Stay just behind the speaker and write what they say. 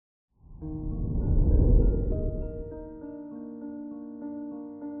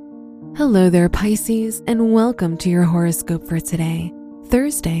Hello there, Pisces, and welcome to your horoscope for today,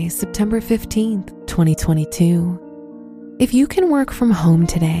 Thursday, September 15th, 2022. If you can work from home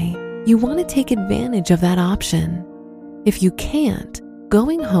today, you want to take advantage of that option. If you can't,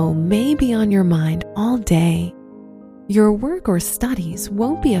 going home may be on your mind all day. Your work or studies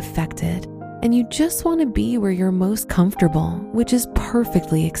won't be affected, and you just want to be where you're most comfortable, which is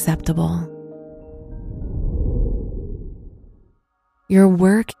perfectly acceptable. Your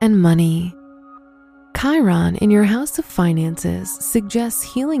work and money. Chiron in your house of finances suggests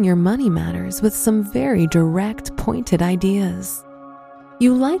healing your money matters with some very direct, pointed ideas.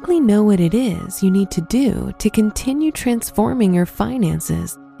 You likely know what it is you need to do to continue transforming your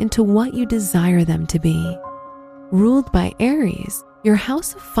finances into what you desire them to be. Ruled by Aries, your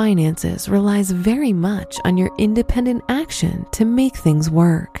house of finances relies very much on your independent action to make things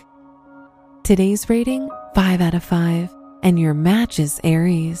work. Today's rating, 5 out of 5. And your match is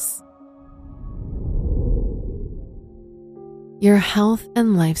Aries. Your health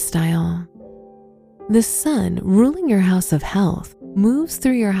and lifestyle. The sun, ruling your house of health, moves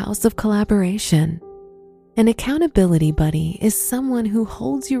through your house of collaboration. An accountability buddy is someone who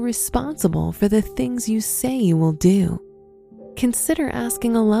holds you responsible for the things you say you will do. Consider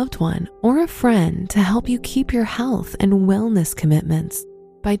asking a loved one or a friend to help you keep your health and wellness commitments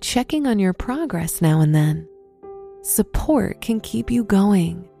by checking on your progress now and then. Support can keep you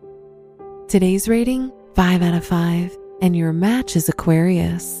going. Today's rating, 5 out of 5, and your match is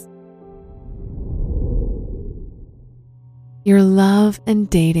Aquarius. Your love and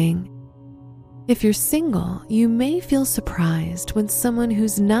dating. If you're single, you may feel surprised when someone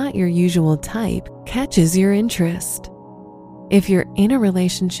who's not your usual type catches your interest. If you're in a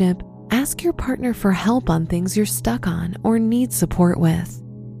relationship, ask your partner for help on things you're stuck on or need support with.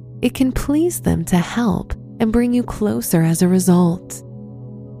 It can please them to help and bring you closer as a result.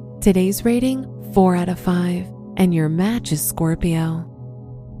 Today's rating, 4 out of 5, and your match is Scorpio.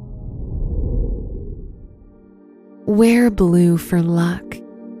 Wear blue for luck.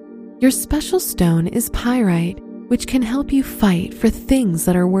 Your special stone is pyrite, which can help you fight for things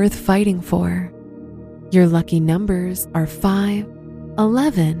that are worth fighting for. Your lucky numbers are 5,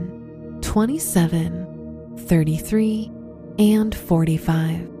 11, 27, 33, and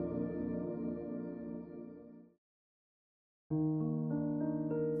 45.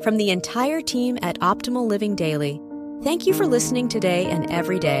 From the entire team at Optimal Living Daily, thank you for listening today and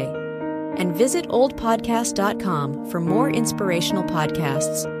every day. And visit oldpodcast.com for more inspirational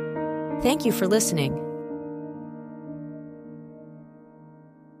podcasts. Thank you for listening.